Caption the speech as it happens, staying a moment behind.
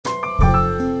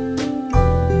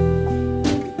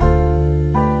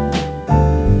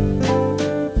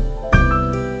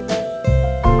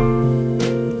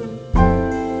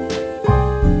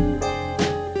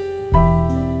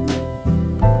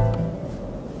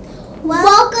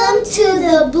to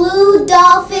the Blue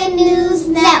Dolphin News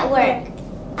Network.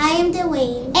 I am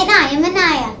Dwayne. And I am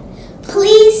Anaya.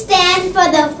 Please stand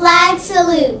for the flag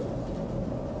salute.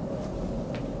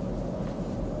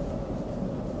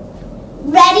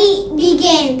 Ready,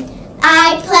 begin.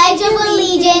 I pledge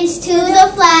allegiance to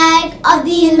the flag of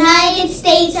the United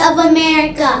States of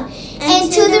America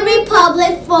and to the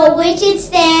republic for which it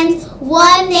stands,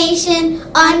 one nation,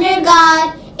 under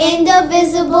God,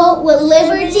 indivisible, with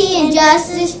liberty and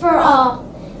justice for all.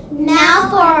 Now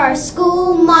for our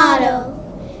school motto.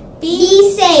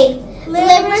 Be safe,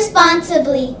 live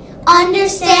responsibly,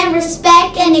 understand,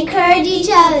 respect, and encourage each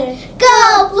other.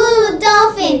 Go Blue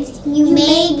Dolphins! You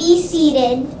may be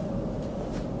seated.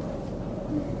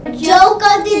 Joke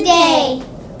of the day.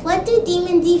 What do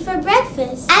demons eat for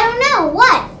breakfast? I don't know.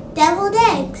 What? Deviled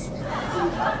eggs.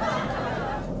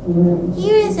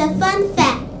 Here is a fun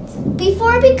fact.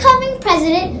 Before becoming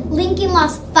president, Lincoln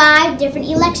lost 5 different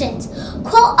elections.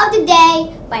 Quote of the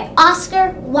day by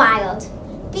Oscar Wilde.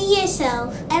 Be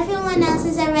yourself. Everyone else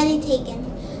is already taken.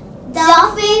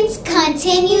 Dolphins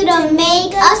continue to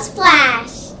make a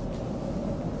splash.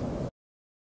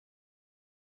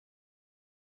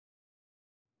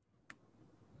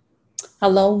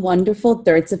 Hello, wonderful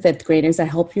 3rd to 5th graders. I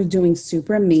hope you're doing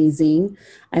super amazing.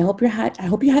 I hope you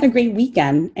had a great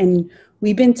weekend. And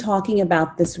we've been talking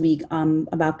about this week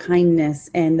about kindness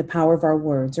and the power of our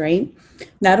words, right?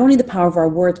 Not only the power of our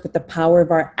words, but the power of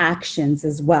our actions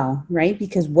as well, right?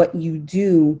 Because what you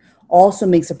do also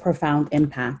makes a profound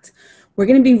impact. We're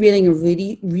going to be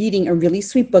reading a really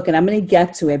sweet book, and I'm going to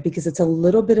get to it because it's a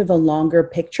little bit of a longer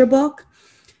picture book,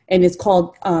 and it's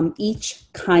called Each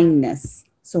Kindness.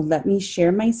 So let me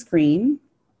share my screen.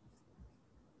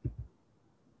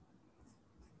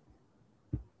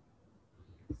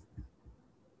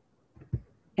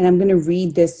 And I'm going to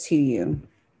read this to you.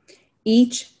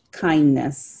 Each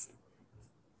Kindness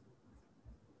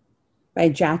by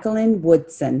Jacqueline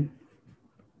Woodson.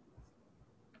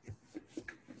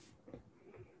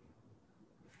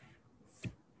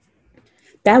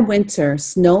 That winter,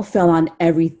 snow fell on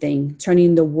everything,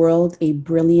 turning the world a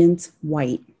brilliant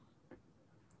white.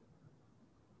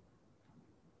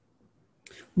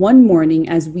 One morning,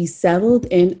 as we settled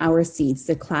in our seats,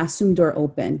 the classroom door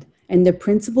opened and the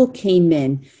principal came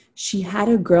in. She had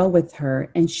a girl with her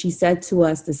and she said to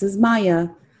us, "This is Maya."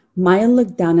 Maya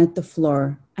looked down at the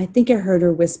floor. I think I heard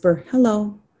her whisper,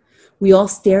 "Hello." We all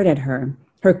stared at her.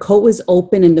 Her coat was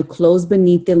open and the clothes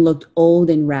beneath it looked old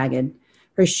and ragged.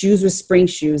 Her shoes were spring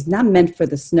shoes, not meant for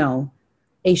the snow.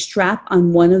 A strap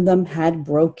on one of them had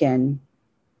broken.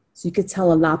 So you could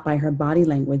tell a lot by her body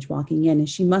language walking in, and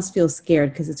she must feel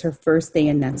scared because it's her first day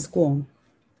in that school.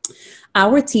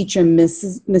 Our teacher,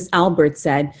 Miss Albert,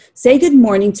 said, "Say good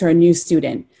morning to our new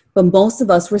student," but most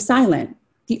of us were silent.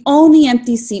 The only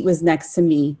empty seat was next to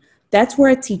me. That's where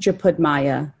our teacher put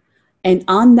Maya. And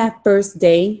on that first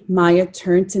day, Maya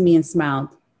turned to me and smiled,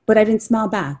 but I didn't smile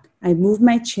back. I moved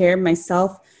my chair,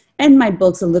 myself, and my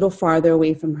books a little farther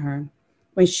away from her.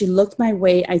 When she looked my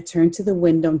way, I turned to the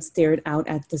window and stared out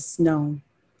at the snow.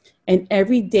 And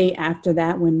every day after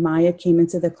that, when Maya came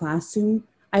into the classroom,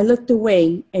 I looked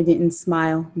away and didn't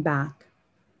smile back.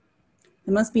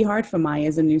 It must be hard for Maya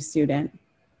as a new student.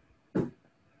 And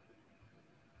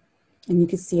you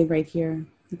can see it right here.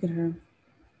 Look at her.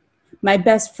 My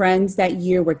best friends that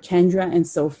year were Kendra and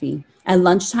Sophie. At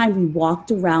lunchtime, we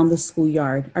walked around the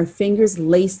schoolyard, our fingers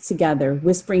laced together,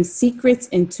 whispering secrets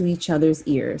into each other's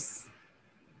ears.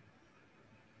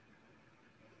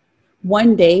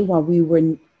 One day, while we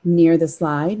were near the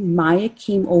slide, Maya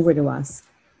came over to us.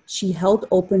 She held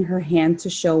open her hand to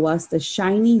show us the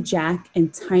shiny jack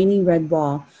and tiny red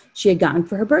ball she had gotten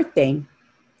for her birthday.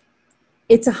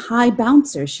 "It's a high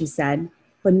bouncer," she said,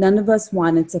 but none of us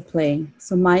wanted to play,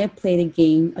 so Maya played a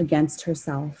game against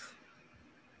herself.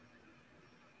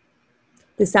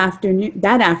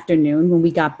 That afternoon, when we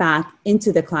got back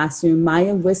into the classroom,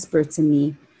 Maya whispered to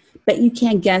me, "Bet you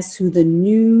can't guess who the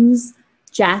news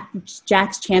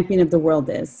Jack's champion of the world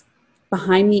is."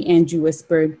 Behind me, Andrew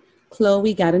whispered,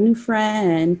 "Chloe got a new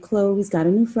friend. Chloe's got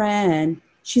a new friend."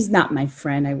 "She's not my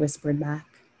friend," I whispered back.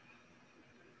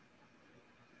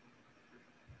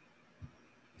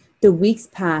 The weeks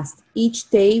passed. Each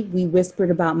day we whispered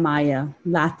about Maya,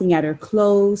 laughing at her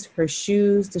clothes, her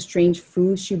shoes, the strange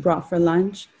food she brought for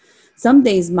lunch. Some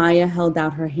days Maya held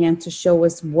out her hand to show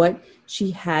us what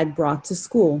she had brought to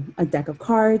school: a deck of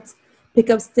cards,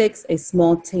 pickup sticks, a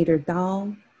small tater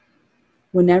doll.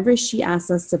 Whenever she asked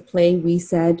us to play, we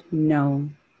said no.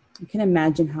 You can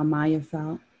imagine how Maya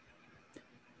felt.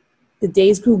 The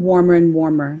days grew warmer and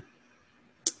warmer.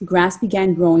 Grass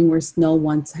began growing where snow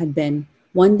once had been.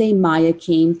 One day, Maya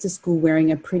came to school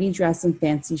wearing a pretty dress and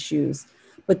fancy shoes,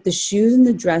 but the shoes and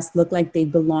the dress looked like they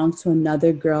belonged to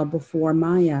another girl before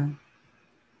Maya.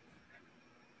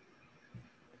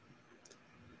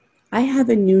 I have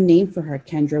a new name for her,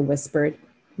 Kendra whispered.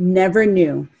 Never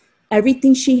knew.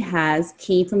 Everything she has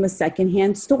came from a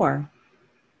secondhand store.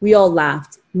 We all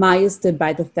laughed. Maya stood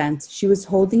by the fence. She was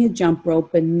holding a jump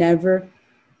rope, but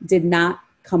did not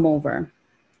come over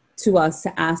to us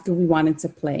to ask if we wanted to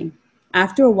play.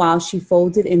 After a while, she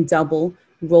folded in double,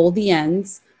 rolled the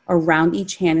ends around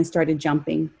each hand and started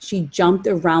jumping. She jumped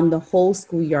around the whole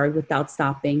schoolyard without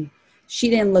stopping. She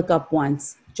didn't look up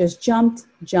once, just jumped,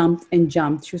 jumped, and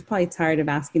jumped. She was probably tired of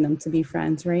asking them to be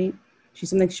friends, right? She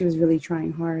seemed like she was really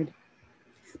trying hard.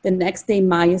 The next day,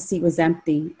 Maya's seat was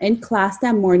empty. In class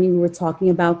that morning, we were talking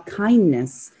about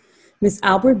kindness. Miss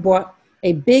Albert brought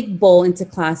a big bowl into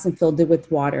class and filled it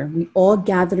with water. We all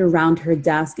gathered around her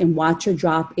desk and watched her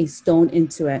drop a stone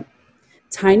into it.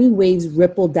 Tiny waves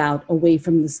rippled out away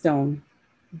from the stone.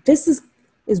 This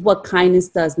is what kindness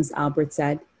does, Miss Albert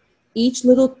said. Each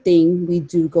little thing we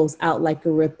do goes out like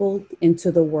a ripple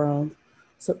into the world.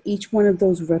 So each one of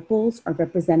those ripples are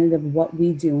representative of what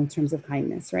we do in terms of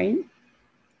kindness, right?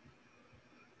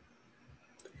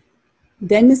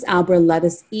 Then Miss Albert let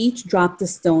us each drop the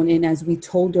stone in as we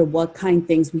told her what kind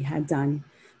things we had done.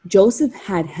 Joseph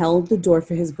had held the door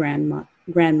for his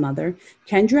grandmother.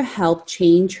 Kendra helped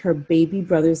change her baby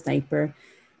brother's diaper.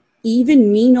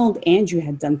 Even mean old Andrew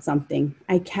had done something.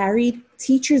 I carried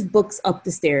teacher's books up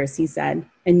the stairs, he said,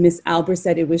 and Miss Albert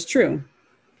said it was true.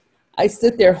 I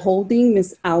stood there holding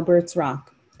Miss Albert's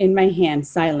rock in my hand,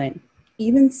 silent.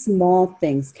 Even small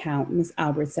things count, Miss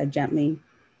Albert said gently.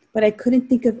 But I couldn't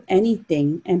think of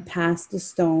anything and passed the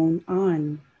stone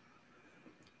on.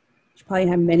 She probably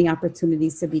had many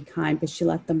opportunities to be kind, but she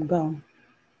let them go.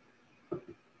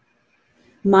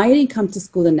 Maya didn't come to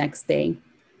school the next day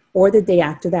or the day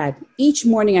after that. Each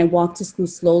morning I walked to school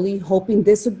slowly, hoping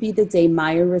this would be the day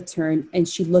Maya returned and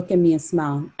she'd look at me and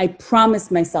smile. I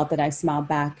promised myself that I smiled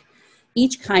back.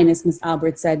 Each kindness, Miss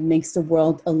Albert said, makes the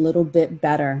world a little bit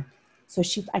better. So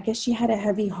I guess she had a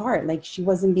heavy heart, like she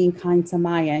wasn't being kind to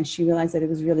Maya, and she realized that it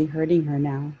was really hurting her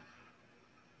now.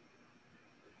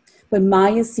 But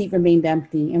Maya's seat remained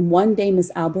empty, and one day Miss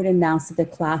Albert announced to the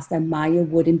class that Maya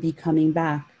wouldn't be coming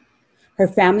back. Her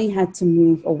family had to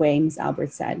move away, Miss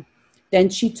Albert said. Then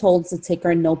she told us to take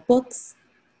our notebooks.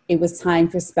 It was time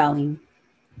for spelling.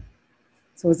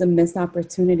 So it was a missed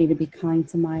opportunity to be kind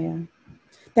to Maya.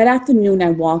 That afternoon, I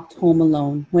walked home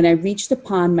alone. When I reached the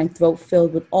pond, my throat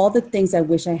filled with all the things I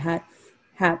wish I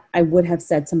would have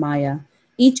said to Maya.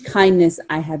 Each kindness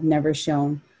I have never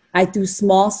shown. I threw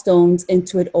small stones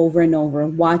into it over and over,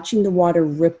 watching the water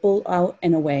ripple out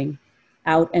and away.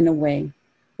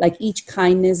 Like each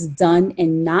kindness done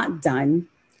and not done,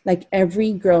 like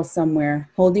every girl somewhere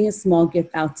holding a small gift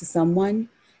out to someone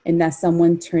and that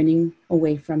someone turning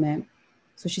away from it.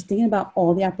 So she's thinking about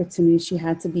all the opportunities she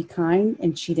had to be kind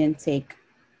and she didn't take.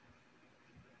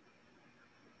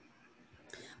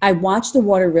 I watched the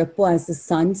water ripple as the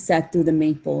sun set through the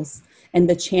maples, and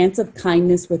the chance of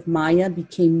kindness with Maya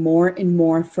became more and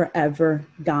more forever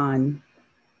gone.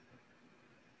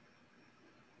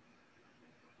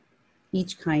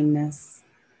 Each kindness.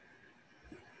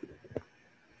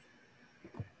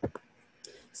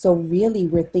 So really,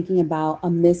 we're thinking about a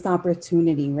missed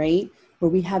opportunity, right? Where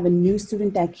we have a new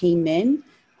student that came in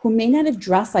who may not have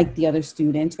dressed like the other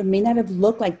students or may not have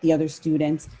looked like the other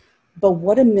students, but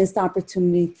what a missed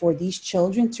opportunity for these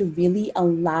children to really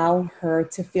allow her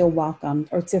to feel welcomed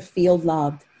or to feel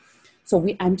loved. So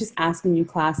I'm just asking you,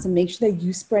 class, to make sure that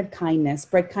you spread kindness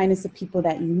to people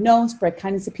that you know, spread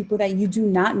kindness to people that you do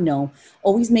not know.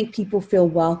 Always make people feel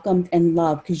welcomed and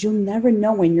loved, because you'll never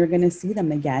know when you're going to see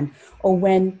them again or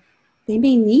when they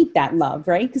may need that love,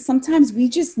 right? Because sometimes we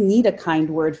just need a kind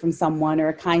word from someone or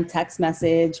a kind text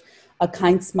message, a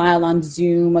kind smile on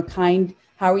Zoom, a kind,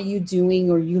 how are you doing?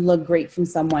 Or you look great from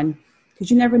someone, because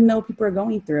you never know what people are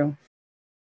going through.